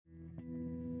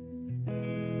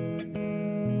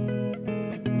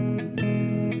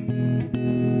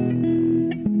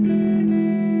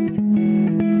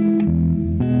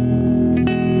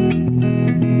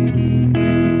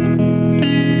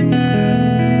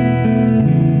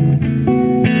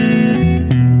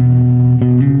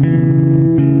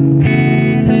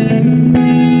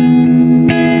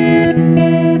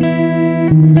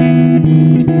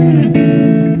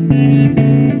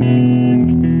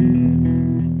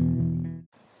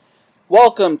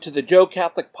Welcome to the Joe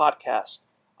Catholic Podcast.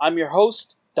 I'm your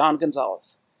host, Don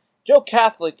Gonzalez. Joe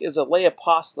Catholic is a lay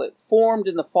apostolate formed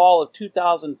in the fall of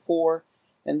 2004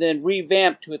 and then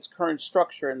revamped to its current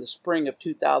structure in the spring of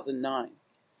 2009.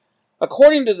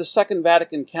 According to the Second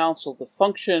Vatican Council, the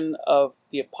function of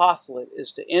the apostolate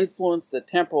is to influence the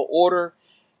temporal order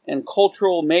and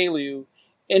cultural milieu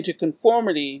into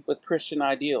conformity with Christian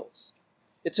ideals.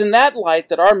 It's in that light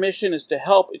that our mission is to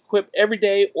help equip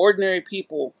everyday, ordinary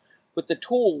people with the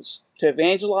tools to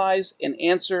evangelize and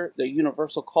answer the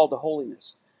universal call to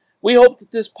holiness. We hope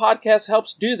that this podcast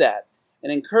helps do that and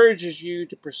encourages you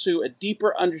to pursue a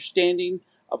deeper understanding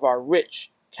of our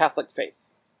rich Catholic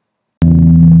faith.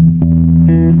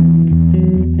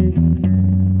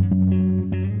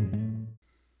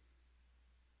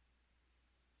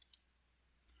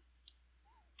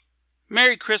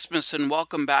 Merry Christmas and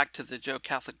welcome back to the Joe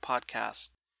Catholic Podcast.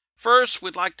 First,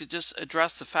 we'd like to just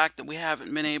address the fact that we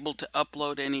haven't been able to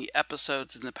upload any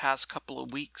episodes in the past couple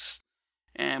of weeks.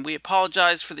 And we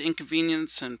apologize for the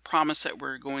inconvenience and promise that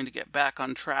we're going to get back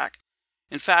on track.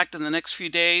 In fact, in the next few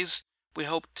days, we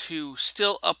hope to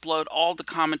still upload all the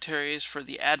commentaries for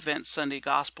the Advent Sunday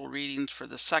Gospel readings for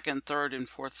the second, third, and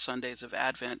fourth Sundays of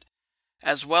Advent,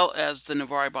 as well as the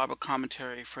Novare Bible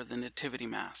commentary for the Nativity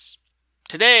Mass.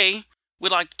 Today,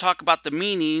 we'd like to talk about the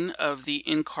meaning of the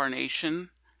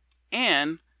Incarnation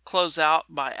and close out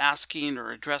by asking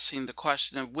or addressing the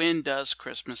question of when does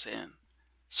Christmas end?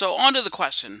 So on to the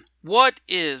question, what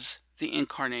is the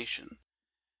Incarnation?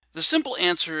 The simple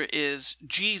answer is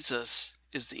Jesus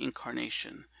is the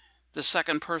Incarnation, the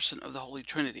second person of the Holy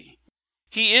Trinity.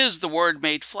 He is the Word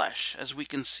made flesh, as we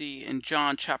can see in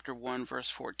John chapter 1, verse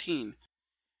 14.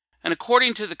 And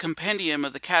according to the compendium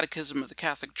of the Catechism of the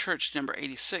Catholic Church, number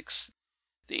 86,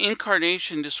 the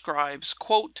Incarnation describes,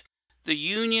 quote, the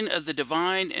union of the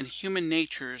divine and human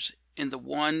natures in the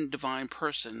one divine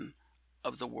person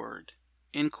of the Word,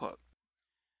 end quote.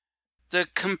 The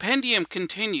compendium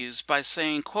continues by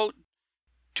saying, quote,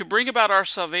 to bring about our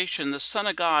salvation, the Son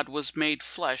of God was made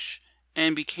flesh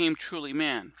and became truly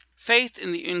man. Faith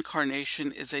in the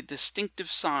Incarnation is a distinctive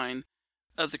sign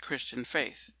of the Christian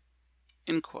faith,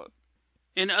 end quote.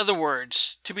 In other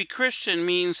words, to be Christian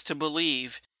means to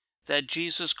believe that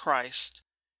Jesus Christ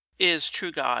is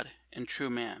true God and true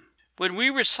man. When we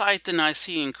recite the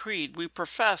Nicene Creed, we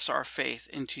profess our faith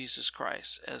in Jesus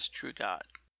Christ as true God.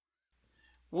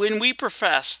 When we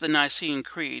profess the Nicene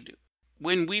Creed,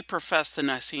 we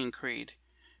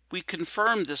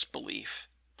confirm this belief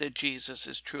that Jesus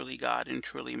is truly God and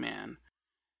truly man.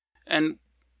 And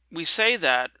we say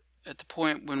that at the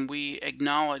point when we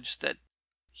acknowledge that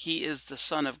He is the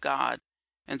Son of God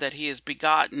and that He is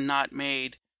begotten, not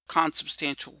made,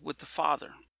 consubstantial with the Father.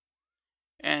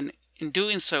 And in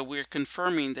doing so, we are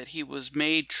confirming that He was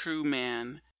made true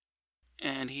man,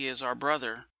 and He is our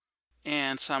brother,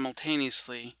 and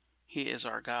simultaneously, He is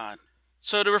our God.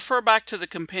 So to refer back to the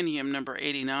compendium number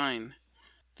 89,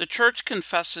 the Church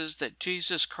confesses that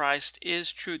Jesus Christ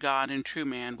is true God and true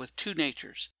man with two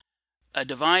natures, a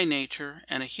divine nature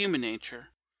and a human nature,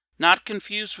 not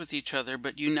confused with each other,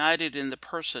 but united in the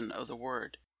person of the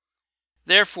Word.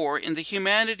 Therefore, in the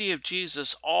humanity of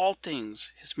Jesus, all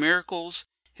things, His miracles,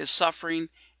 His suffering,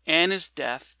 and His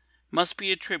death, must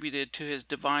be attributed to His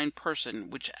divine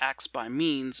person, which acts by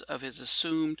means of His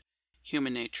assumed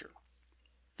human nature.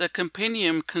 The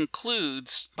compendium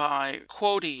concludes by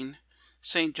quoting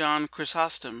St. John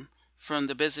Chrysostom from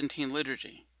the Byzantine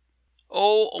liturgy.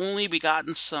 O only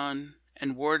begotten Son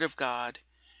and Word of God,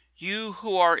 you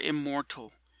who are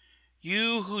immortal,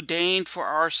 you who deigned for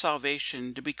our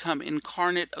salvation to become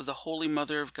incarnate of the Holy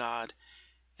Mother of God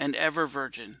and ever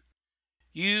Virgin,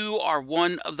 you are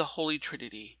one of the Holy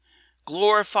Trinity,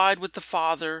 glorified with the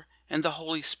Father and the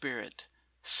Holy Spirit.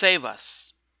 Save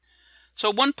us.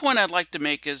 So one point I'd like to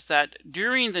make is that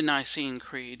during the Nicene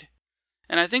Creed,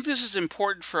 and I think this is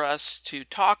important for us to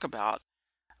talk about,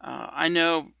 I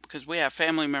know because we have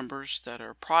family members that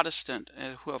are Protestant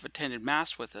who have attended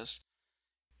Mass with us,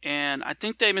 and I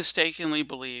think they mistakenly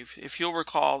believe, if you'll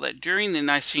recall, that during the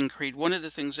Nicene Creed, one of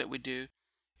the things that we do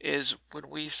is when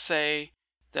we say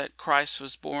that Christ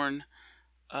was born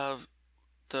of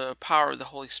the power of the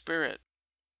Holy Spirit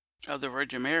of the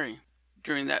Virgin Mary,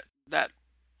 during that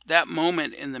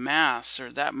moment in the Mass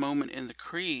or that moment in the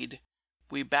Creed,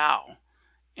 we bow.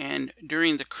 And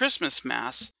during the Christmas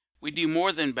Mass, we do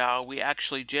more than bow, we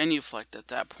actually genuflect at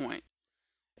that point.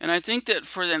 And I think that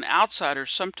for an outsider,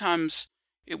 sometimes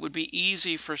it would be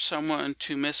easy for someone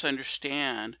to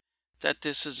misunderstand that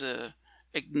this is an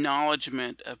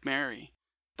acknowledgement of Mary.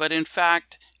 But in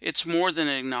fact, it's more than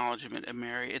an acknowledgement of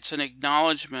Mary. It's an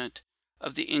acknowledgement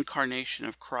of the incarnation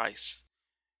of Christ.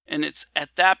 And it's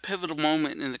at that pivotal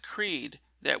moment in the creed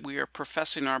that we are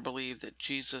professing our belief that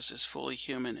Jesus is fully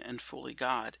human and fully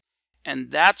God.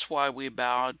 And that's why we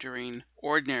bow during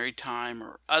ordinary time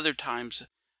or other times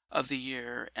of the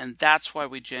year, and that's why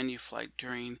we genuflect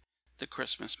during the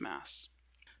Christmas Mass.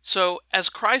 So, as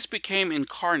Christ became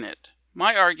incarnate,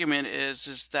 my argument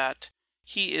is that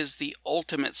he is the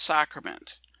ultimate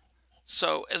sacrament.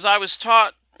 So, as I was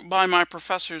taught by my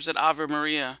professors at Ave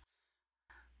Maria,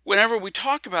 whenever we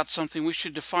talk about something, we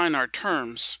should define our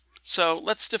terms. So,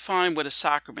 let's define what a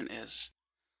sacrament is.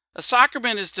 A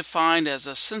sacrament is defined as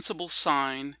a sensible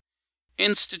sign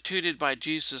instituted by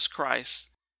Jesus Christ,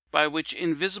 by which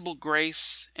invisible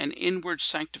grace and inward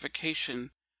sanctification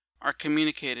are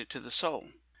communicated to the soul.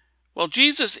 Well,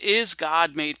 Jesus is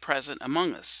God made present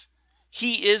among us.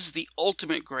 He is the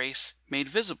ultimate grace made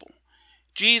visible.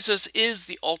 Jesus is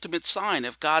the ultimate sign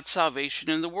of God's salvation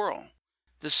in the world,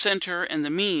 the center and the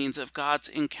means of God's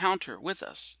encounter with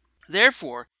us.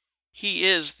 Therefore, he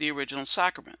is the original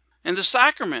sacrament. And the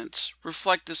sacraments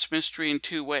reflect this mystery in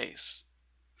two ways.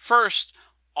 First,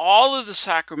 all of the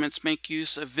sacraments make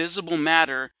use of visible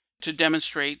matter to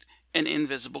demonstrate an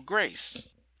invisible grace.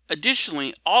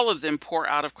 Additionally, all of them pour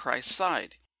out of Christ's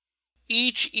side.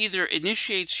 Each either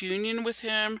initiates union with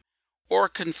him or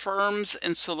confirms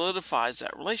and solidifies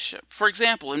that relationship. For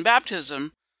example, in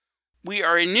baptism, we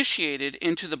are initiated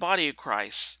into the body of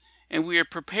Christ, and we are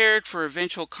prepared for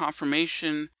eventual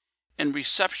confirmation and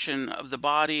reception of the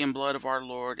body and blood of our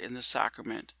Lord in the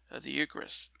sacrament of the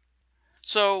Eucharist.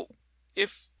 So,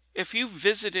 if you've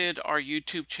visited our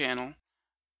YouTube channel,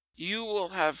 you will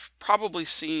have probably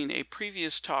seen a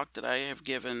previous talk that I have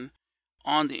given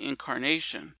on the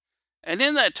Incarnation. And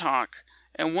in that talk,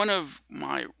 and one of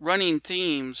my running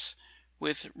themes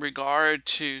with regard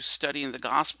to studying the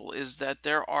gospel is that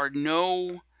there are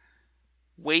no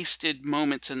wasted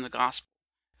moments in the gospel.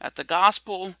 That the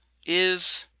gospel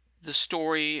is the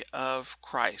story of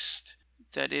Christ,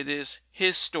 that it is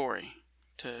his story,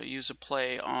 to use a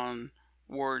play on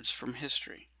words from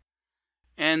history,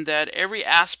 and that every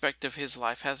aspect of his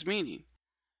life has meaning,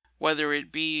 whether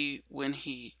it be when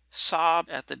he sobbed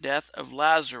at the death of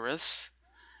Lazarus,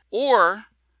 or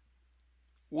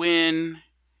when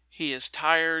he is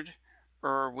tired,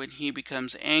 or when he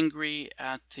becomes angry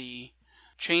at the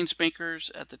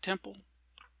chainsmakers at the temple,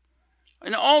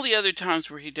 and all the other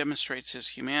times where he demonstrates his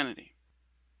humanity.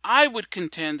 I would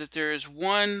contend that there is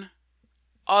one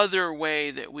other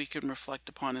way that we can reflect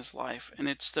upon his life, and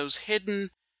it's those hidden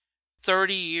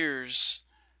 30 years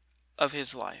of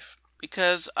his life.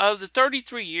 Because of the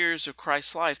 33 years of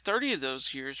Christ's life, 30 of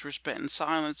those years were spent in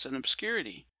silence and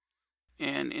obscurity,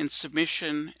 and in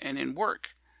submission and in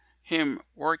work. Him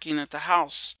working at the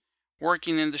house,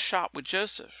 working in the shop with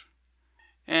Joseph.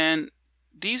 And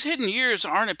these hidden years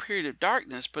aren't a period of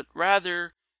darkness, but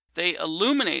rather they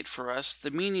illuminate for us the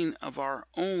meaning of our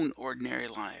own ordinary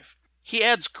life. He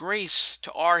adds grace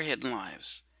to our hidden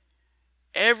lives.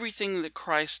 Everything that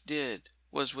Christ did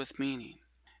was with meaning.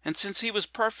 And since he was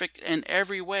perfect in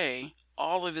every way,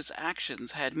 all of his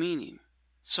actions had meaning.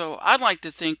 So I'd like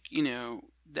to think,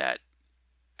 that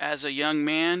as a young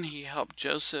man, he helped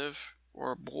Joseph,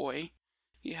 or a boy,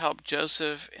 he helped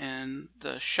Joseph in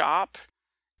the shop,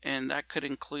 and that could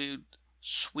include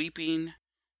sweeping,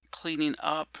 cleaning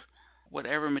up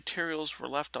whatever materials were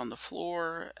left on the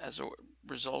floor as a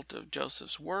result of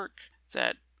Joseph's work,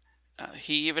 that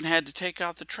he even had to take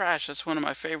out the trash. That's one of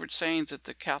my favorite sayings at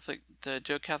the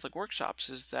Joe Catholic workshops,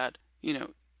 is that,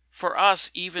 for us,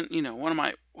 even, one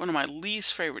of my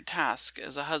least favorite tasks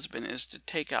as a husband is to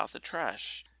take out the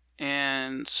trash.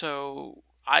 And so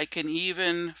I can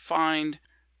even find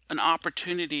an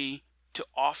opportunity to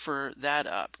offer that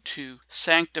up, to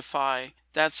sanctify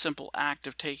that simple act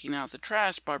of taking out the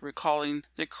trash by recalling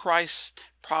that Christ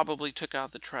probably took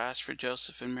out the trash for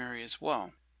Joseph and Mary as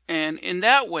well. And in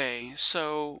that way,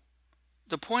 so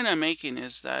the point I'm making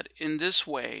is that in this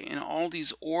way, in all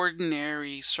these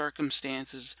ordinary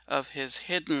circumstances of his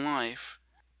hidden life,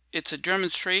 it's a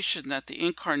demonstration that the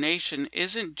Incarnation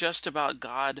isn't just about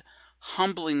God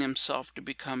humbling himself to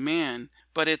become man,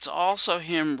 but it's also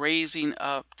him raising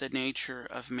up the nature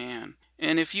of man.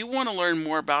 And if you want to learn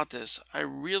more about this, I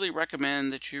really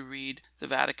recommend that you read the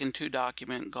Vatican II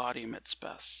document Gaudium et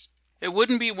Spes. It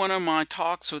wouldn't be one of my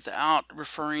talks without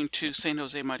referring to Saint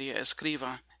Jose Maria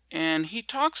Escriva, and he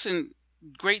talks in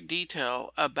great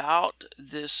detail about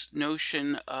this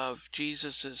notion of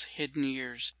Jesus's hidden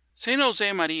years. Saint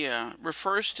Jose Maria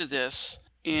refers to this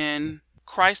in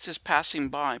Christ is Passing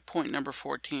By, point number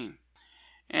 14.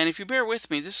 And if you bear with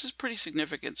me, this is pretty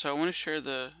significant, so I want to share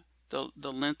the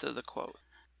length of the quote.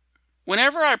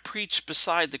 Whenever I preach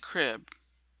beside the crib,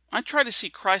 I try to see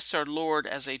Christ our Lord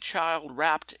as a child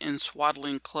wrapped in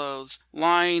swaddling clothes,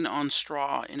 lying on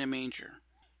straw in a manger.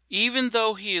 Even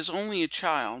though he is only a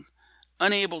child,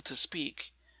 unable to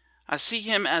speak, I see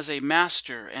him as a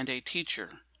master and a teacher.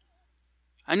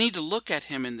 I need to look at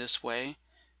him in this way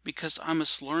because I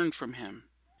must learn from him.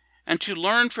 And to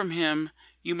learn from him,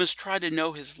 you must try to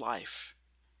know his life.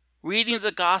 Reading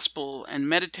the gospel and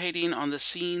meditating on the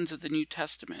scenes of the New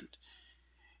Testament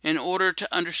in order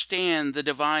to understand the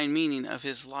divine meaning of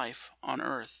his life on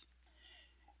earth.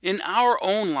 In our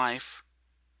own life,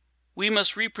 we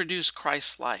must reproduce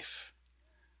Christ's life.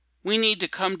 We need to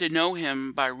come to know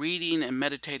him by reading and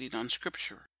meditating on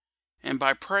Scripture and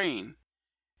by praying,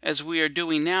 as we are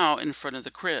doing now in front of the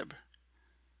crib.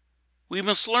 We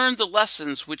must learn the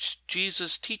lessons which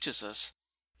Jesus teaches us,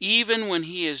 even when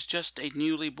he is just a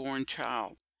newly born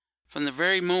child, from the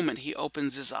very moment he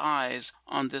opens his eyes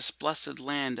on this blessed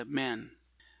land of men.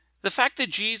 The fact that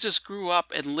Jesus grew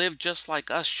up and lived just like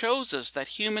us shows us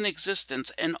that human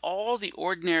existence and all the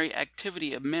ordinary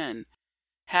activity of men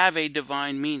have a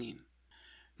divine meaning.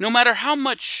 No matter how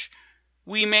much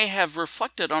we may have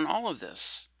reflected on all of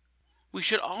this, we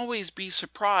should always be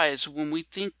surprised when we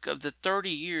think of the 30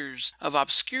 years of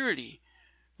obscurity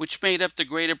which made up the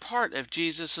greater part of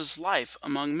Jesus' life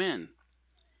among men.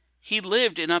 He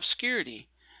lived in obscurity,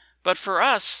 but for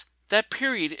us, that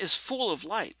period is full of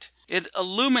light. It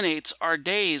illuminates our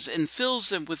days and fills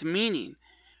them with meaning,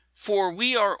 for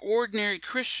we are ordinary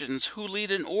Christians who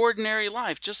lead an ordinary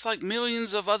life, just like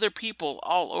millions of other people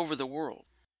all over the world.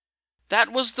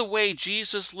 That was the way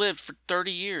Jesus lived for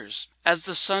 30 years, as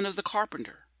the son of the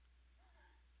carpenter.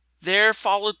 There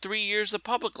followed 3 years of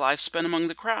public life spent among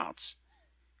the crowds.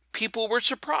 People were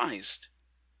surprised.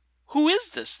 "Who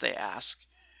is this?" they asked.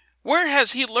 "Where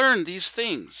has he learned these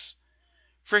things?"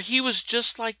 For he was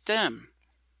just like them.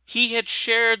 He had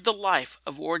shared the life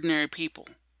of ordinary people.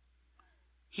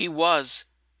 He was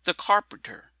the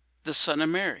carpenter, the son of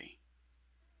Mary.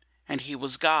 And he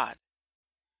was God.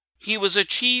 He was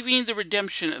achieving the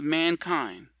redemption of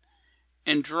mankind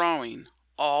and drawing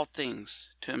all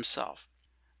things to himself.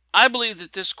 I believe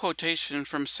that this quotation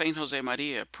from St.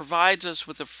 Josemaria provides us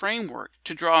with a framework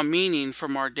to draw meaning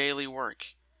from our daily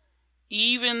work,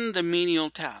 even the menial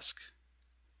task.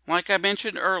 Like I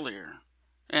mentioned earlier,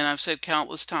 and I've said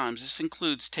countless times, this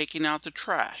includes taking out the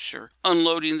trash or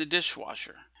unloading the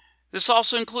dishwasher. This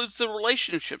also includes the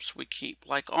relationships we keep,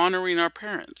 like honoring our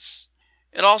parents.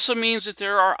 It also means that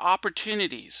there are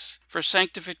opportunities for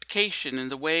sanctification in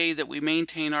the way that we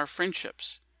maintain our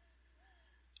friendships.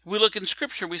 If we look in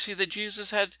Scripture, we see that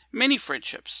Jesus had many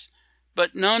friendships,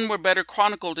 but none were better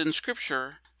chronicled in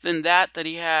Scripture than that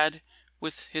he had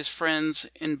with his friends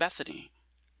in Bethany,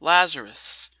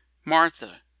 Lazarus,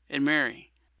 Martha, and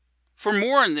Mary. For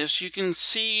more on this, you can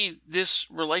see this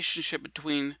relationship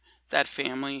between that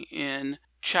family in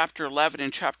chapter 11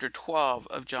 and chapter 12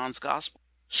 of John's Gospel.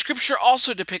 Scripture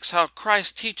also depicts how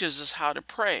Christ teaches us how to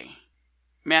pray.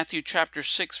 Matthew chapter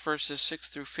 6, verses 6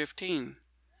 through 15.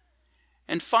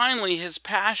 And finally, his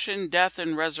passion, death,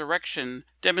 and resurrection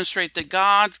demonstrate that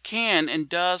God can and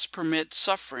does permit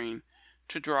suffering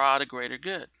to draw out a greater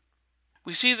good.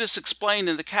 We see this explained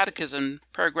in the Catechism,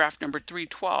 paragraph number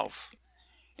 312.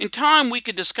 In time, we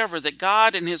could discover that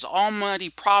God in his almighty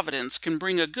providence can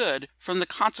bring a good from the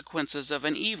consequences of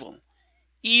an evil,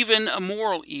 even a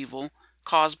moral evil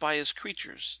caused by his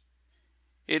creatures.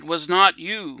 "It was not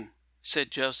you,"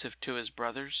 said Joseph to his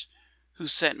brothers, "who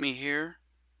sent me here,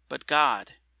 but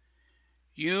God.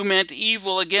 You meant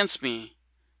evil against me,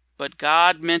 but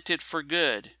God meant it for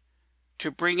good, to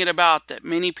bring it about that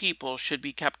many people should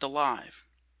be kept alive."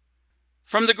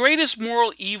 From the greatest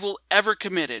moral evil ever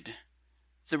committed,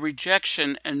 the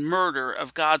rejection and murder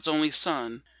of God's only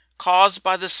Son, caused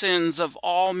by the sins of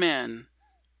all men,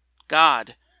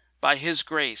 God, by his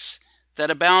grace, that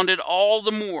abounded all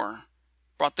the more,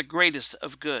 brought the greatest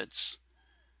of goods,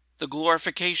 the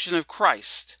glorification of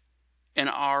Christ and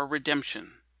our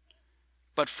redemption.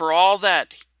 But for all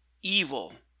that,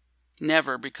 evil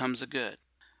never becomes a good.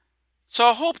 So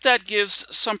I hope that gives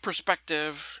some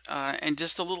perspective and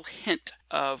just a little hint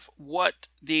of what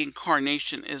the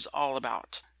Incarnation is all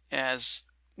about as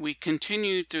we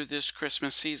continue through this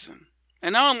Christmas season.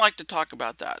 And now I'd like to talk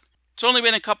about that. It's only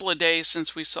been a couple of days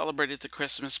since we celebrated the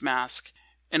Christmas Mass,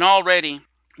 and already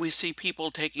we see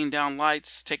people taking down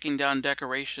lights, taking down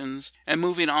decorations, and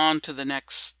moving on to the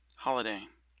next holiday.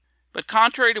 But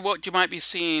contrary to what you might be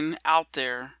seeing out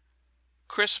there,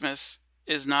 Christmas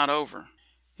is not over.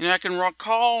 You know, I can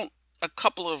recall a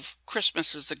couple of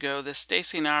Christmases ago that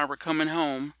Stacy and I were coming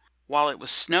home while it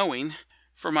was snowing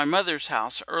for my mother's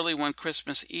house early one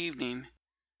Christmas evening,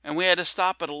 and we had to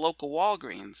stop at a local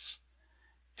Walgreens.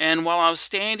 And while I was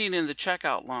standing in the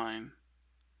checkout line,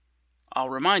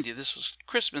 I'll remind you, this was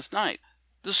Christmas night,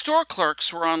 the store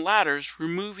clerks were on ladders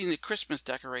removing the Christmas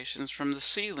decorations from the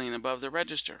ceiling above the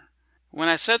register. When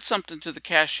I said something to the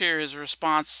cashier, his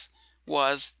response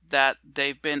was that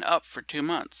they've been up for 2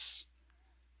 months.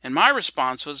 And my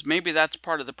response was, maybe that's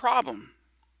part of the problem.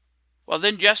 Well,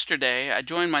 then yesterday, I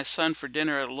joined my son for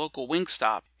dinner at a local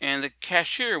Wingstop, and the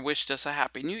cashier wished us a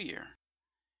Happy New Year.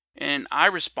 And I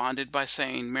responded by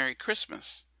saying, Merry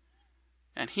Christmas.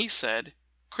 And he said,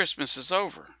 Christmas is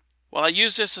over. Well, I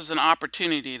use this as an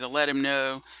opportunity to let him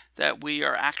know that we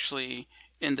are actually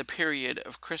in the period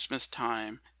of Christmas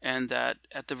time, and that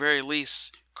at the very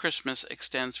least, Christmas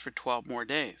extends for 12 more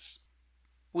days.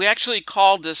 We actually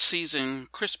called this season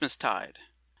Christmastide,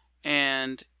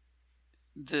 and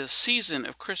the season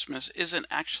of Christmas isn't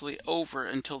actually over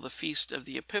until the Feast of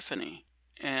the Epiphany.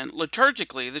 And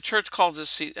liturgically, the church calls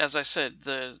this, as I said,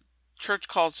 the church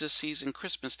calls this season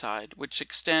Christmastide, which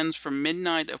extends from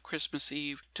midnight of Christmas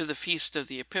Eve to the Feast of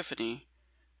the Epiphany,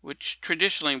 which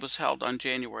traditionally was held on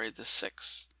January the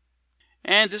 6th.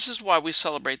 And this is why we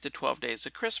celebrate the 12 days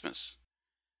of Christmas.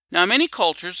 Now, many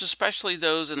cultures, especially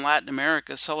those in Latin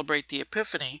America, celebrate the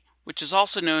Epiphany, which is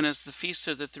also known as the Feast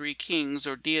of the Three Kings,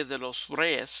 or Dia de los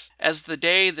Reyes, as the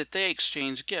day that they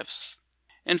exchange gifts.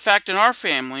 In fact, in our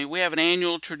family, we have an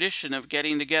annual tradition of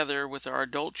getting together with our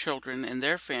adult children and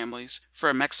their families for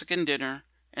a Mexican dinner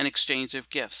and exchange of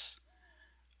gifts.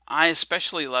 I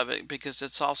especially love it because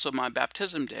it's also my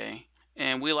baptism day,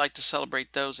 and we like to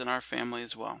celebrate those in our family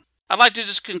as well. I'd like to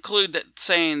just conclude that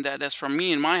saying that as for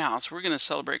me and my house, we're going to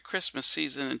celebrate Christmas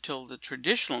season until the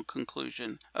traditional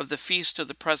conclusion of the Feast of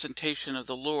the Presentation of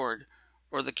the Lord,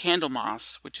 or the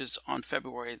Candlemas, which is on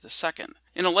February the 2nd.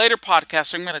 In a later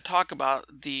podcast, I'm going to talk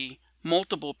about the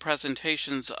multiple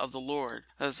presentations of the Lord,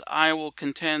 as I will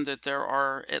contend that there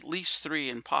are at least 3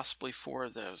 and possibly 4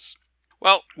 of those.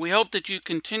 Well, we hope that you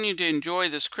continue to enjoy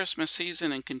this Christmas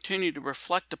season and continue to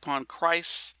reflect upon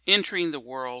Christ's entering the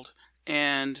world.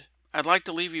 And I'd like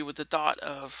to leave you with the thought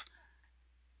of,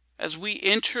 as we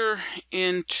enter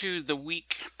into the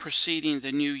week preceding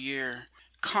the new year,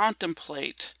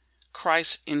 contemplate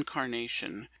Christ's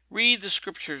incarnation. Read the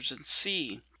scriptures and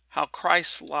see how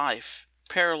Christ's life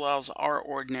parallels our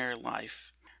ordinary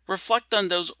life. Reflect on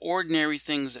those ordinary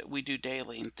things that we do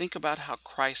daily and think about how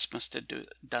Christ must have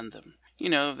done them. You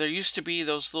know, there used to be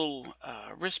those little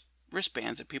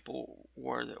wristbands that people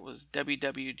wore that was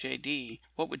WWJD.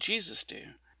 What would Jesus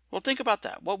do? Well, think about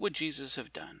that. What would Jesus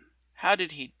have done? How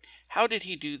did he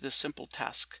do the simple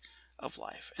task of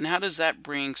life? And how does that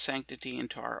bring sanctity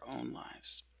into our own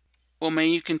lives? Well, may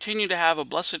you continue to have a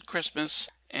blessed Christmas,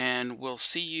 and we'll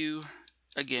see you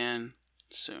again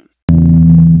soon.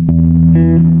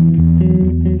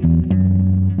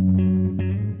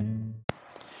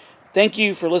 Thank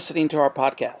you for listening to our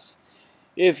podcast.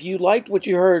 If you liked what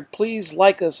you heard, please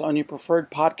like us on your preferred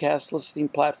podcast listening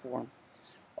platform.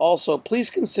 Also, please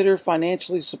consider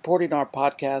financially supporting our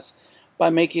podcast by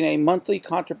making a monthly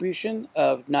contribution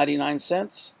of 99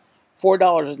 cents,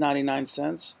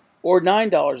 $4.99, or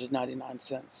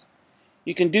 $9.99.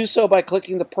 You can do so by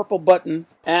clicking the purple button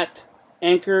at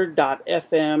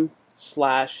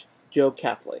anchor.fm/Joe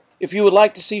Catholic. If you would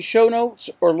like to see show notes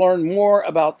or learn more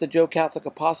about the Joe Catholic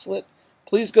Apostolate,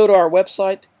 please go to our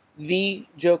website,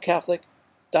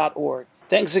 thejoecatholic.org.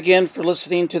 Thanks again for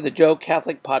listening to the Joe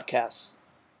Catholic Podcast.